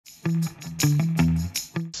I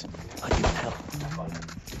need help.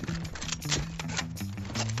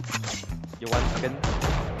 You want skin?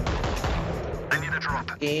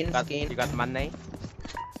 Skin. You got money?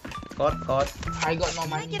 Code. I got no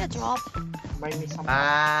Can I money. get a drop? Buy me some.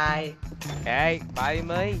 Bye. Hey, buy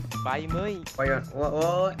me.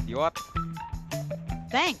 What? What?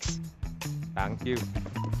 Thanks. Thank you.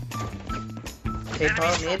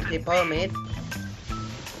 Triple mid.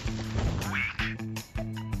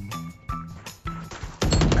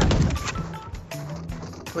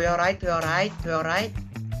 To your right.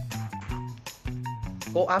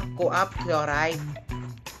 Go up to your right.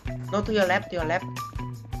 No, to your left. To your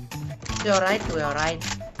right.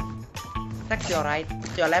 Check to your right.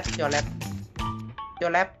 To your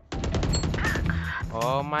left.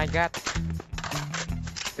 Oh my god.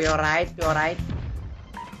 To your right.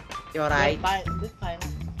 This time.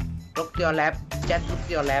 Look to your left. Just look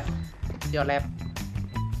to your left.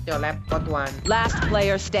 Got one. Last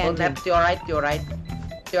player Go standing. left. To your right. To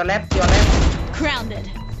your left. Grounded.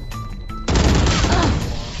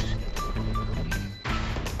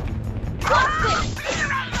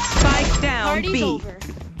 Spike down Party's B. over.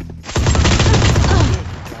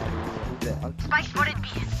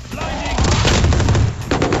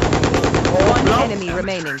 One enemy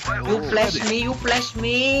remaining. You flash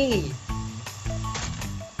me.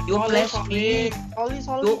 Solly.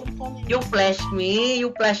 You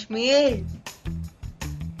flash me.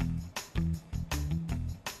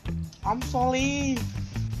 I'm sorry.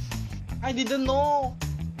 I didn't know.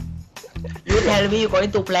 You tell me you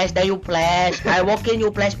going to flash, then you flash. I walk in,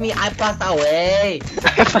 you flash me, I pass away.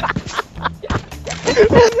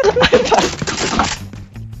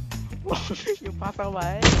 You pass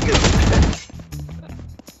away.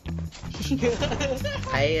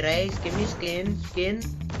 Hey Ray, give me skin. Can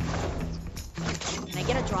I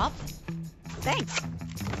get a drop? Thanks.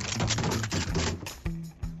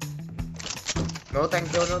 No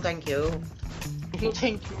thank you. No, thank you.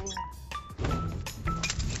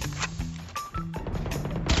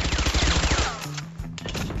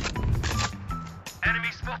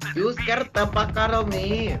 You scared the fuck out of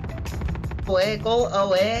me. Go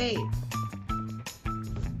away.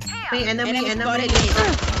 Enemy.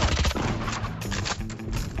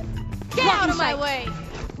 Get out of my way.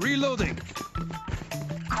 Reloading.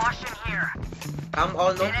 Come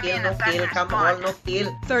on, no kill. Come on, no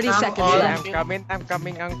kill. 30 seconds all. left. I'm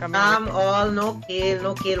coming. Come on, no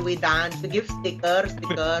kill. We dance. We give sticker.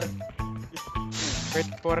 Wait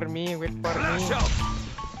for me. Flash out.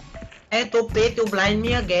 Hey, stupid, you blind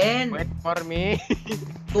me again. Wait for me.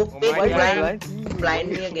 Stupid, Oh my you God. blind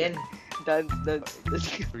me again.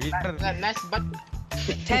 Nice, but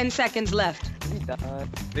 10 seconds left.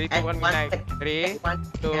 3, 2, 1, knife. 3,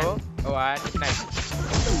 2, 1, knife.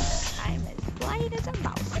 I'm as blind as a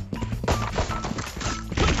mouse.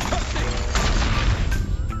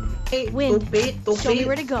 Hey, Win. stupid. Show me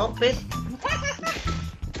where to go. Stupid.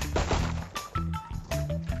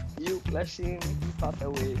 You flashing far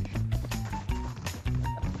away.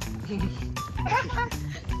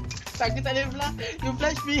 sakit ada pula. You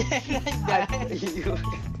flash me like that. You.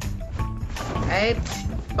 Hey,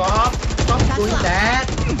 stop doing that.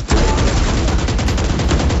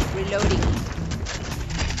 Reloading.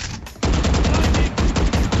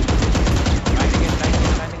 Landing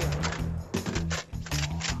it.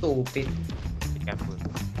 Stupid. Be careful.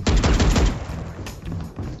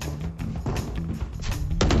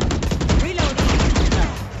 Reloading.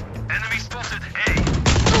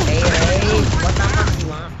 Hey, what the fuck you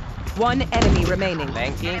want? One enemy remaining.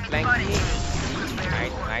 Flanking.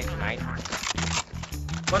 Nice.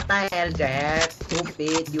 What the hell, Jack?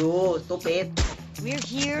 Stupid, you stupid. We're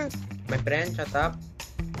here. My friend, shut up.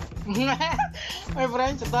 My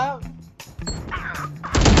friend, shut up.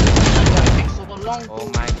 So long. Oh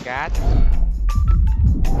my god.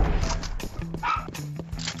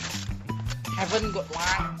 Haven't got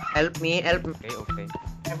one. Help me. Okay.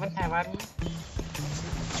 Haven't have one.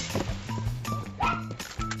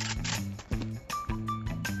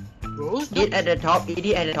 Bros, Eat at the top.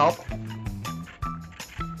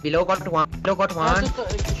 Below got one.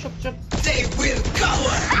 Shop. They will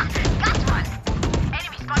cover.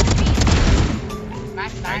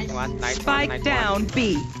 Nice. Nice. Spike down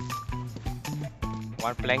B.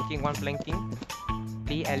 One flanking.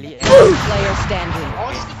 Ali. Player standing. Oh,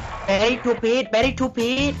 shit. Very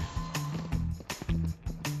stupid.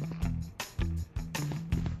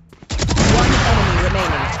 One enemy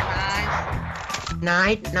remaining.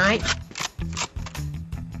 Nice. Night.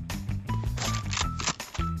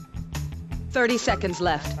 30 seconds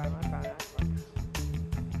left.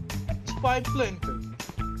 Spy planted.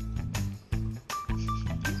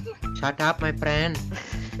 Shut up, my friend.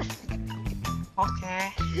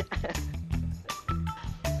 Okay.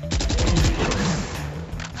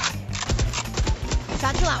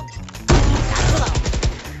 Satchel out. Satchel out.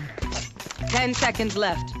 10 seconds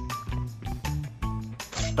left.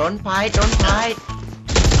 Don't fight, don't fight.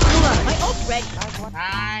 My ult ready.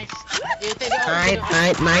 Nice. You take the ult, Hide, take the ult.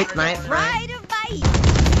 hide. Right of bite.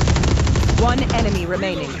 One enemy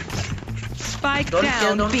remaining. Spike Don't kill,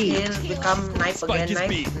 down don't B. kill. Become knife Spike again, is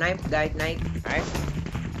B. knife, guys, knife. Nice.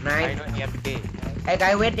 I Knife. know AFK. Hey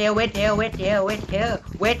guy, wait here.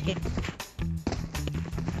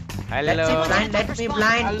 Let Hello. me blind, let me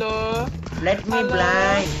blind. Hello. Let me Hello.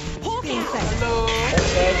 blind. Hello.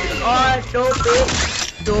 Okay. Oh,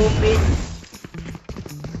 stupid.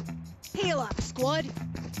 Heal up, squad.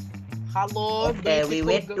 Hello. Okay, we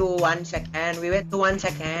wait beautiful to 1 second.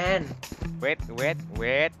 Wait.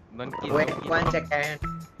 Wait. Don't kill. Wait don't kill. 1 second.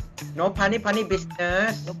 No funny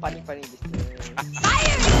business. No funny business.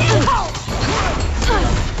 Fire in the hole.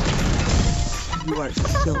 You are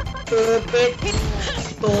so. Stupid.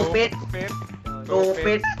 Stupid.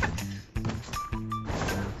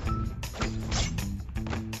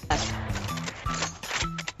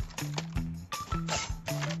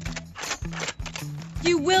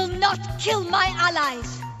 You will not kill my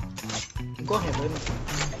allies. Go heaven.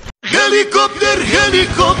 Helicopter!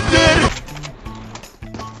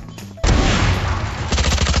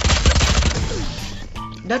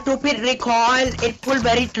 The stupid recoil. It pull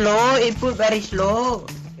very slow.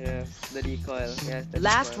 Yes, the recoil. Yes, the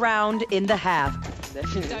Last recoil. round in the half.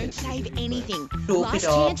 Definitely. Don't save anything. Stupid Last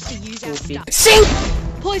dog. chance to use our Stupid.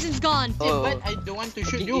 stuff. Poison's gone. Yeah, Oh. but I don't want to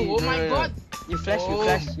shoot Okay, you. Oh no, my no, no. god. You flash. Oh,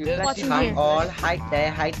 You What's flash. in Come here? all, hide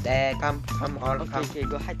there. Come all, Okay, come. okay,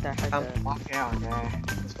 go hide there. Come. Okay.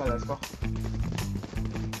 Let's go.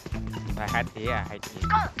 I hide here. Hide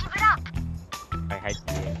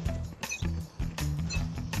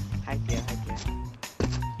here.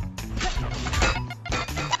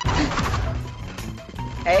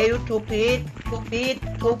 Hey, you stupid. What do you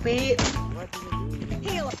do?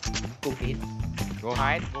 Heal up. Stupid. Go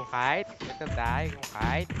hide. Let them die. Go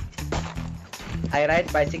hide. I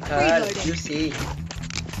ride bicycle. Reloading.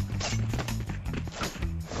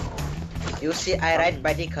 You see, I ride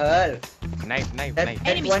bicycle. Knife. That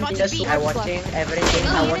Enemy one in the spotted B. soup. I watching everything.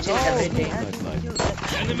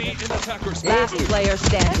 Enemy in attacker space. Last player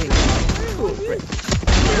standing.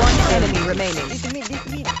 One enemy remaining.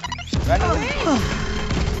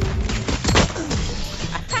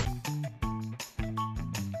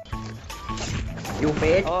 You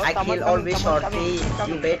bet. Oh, I someone kill coming, always someone shortly.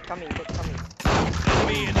 coming, You bet. Coming.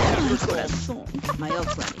 Enemy in attacker space. My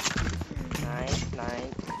ult ready. Nice.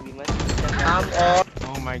 We must. Come on.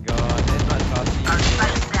 Oh my god. That's not salty.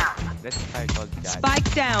 That's why I called judge.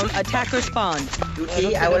 Spike down. Attacker spawn. You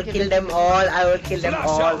see, I will kill them all. Don't kill.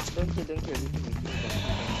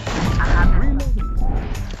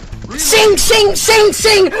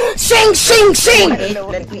 Sing.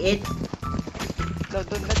 Let me eat. No,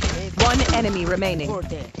 don't let him eat. One enemy remaining.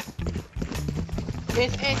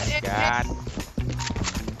 Yes. God.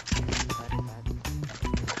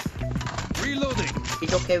 Reloading.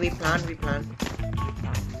 It's okay, we plan.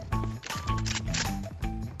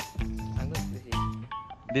 I'm going to see.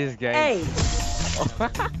 This guy. Hey.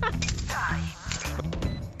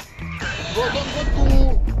 Don't go too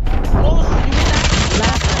close. You will die.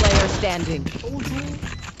 Last player standing. Told you.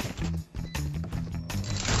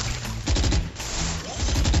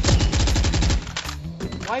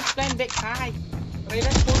 Why plan back high?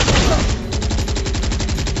 Raylan told you.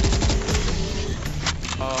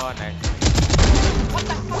 Oh, nice. What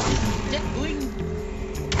the fuck is Jet doing?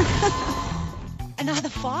 Another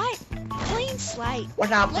fight? Clean slate. What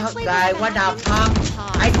the Let's fuck, leave guy? it What the happen. fuck?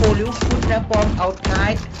 I told you put the bomb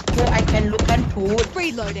outside so I can look and shoot.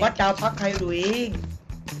 Reloading. What the fuck are you doing?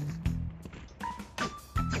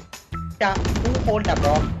 Who hold the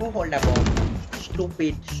bomb?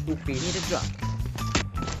 Stupid. Need a drop.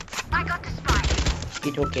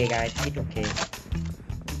 It's okay, guys. It's okay.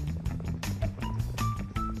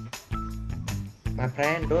 My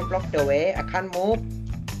friend, don't block the way. I can't move.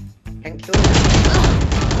 Thank you.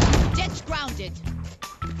 Jet's grounded.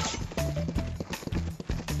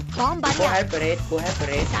 Bomb buddy Go out. ahead, parade.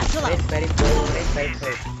 Satchel out. Very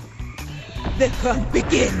good. The hunt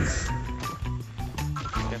begins.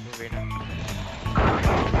 Careful, Reyna.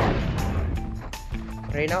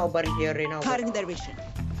 Reyna over here, Reyna over. Cutting their vision.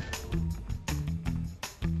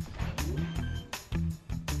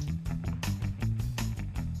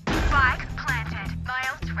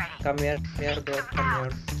 Come here, bro. Come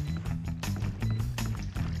here.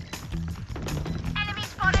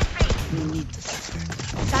 We need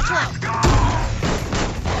to. Satchel out.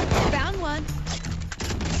 Found one.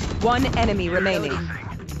 One enemy remaining.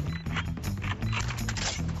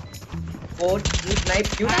 Bot, you snipe,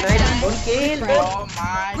 don't kill. Oh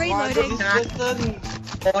my Reloading. god, this is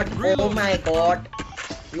Bot, oh my god.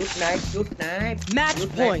 You snipe. Match You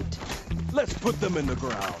snipe. point. Let's put them in the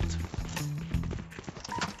ground.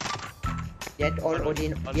 Yet all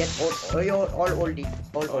Odin,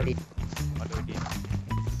 all Odin. Aduh, dia.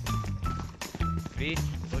 Three,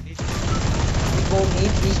 Odin. We go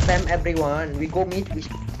meet, we spam everyone. We go meet, we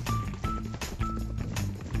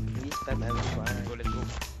We spam everyone. Let's go.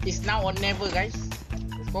 It's now or never, guys.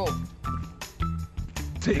 Let's go.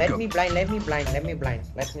 Take let 'em. me blind.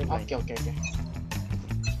 Okay.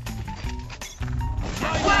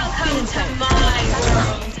 Welcome to my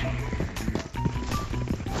world.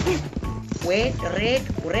 Wait.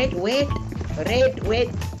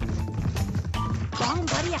 Bomb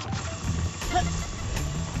buddy out.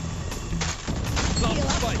 Stop the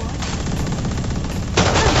fight.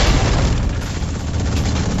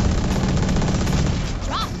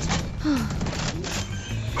 Dropped.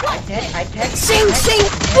 I tag. Sing.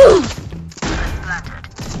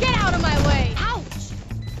 Get out of my way. Ouch.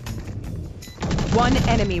 One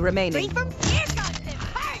enemy Free remaining. from here comes the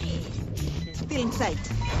party. Still in sight.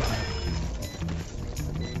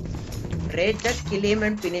 Red, just kill him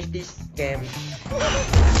and finish this game.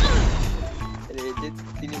 Finish this and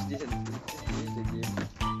finish the game.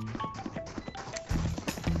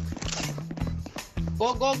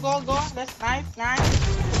 Go. Let's nice.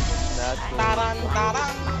 That's Taran.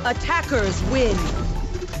 Attackers win.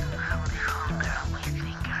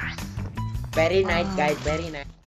 Very nice, guys. Very nice.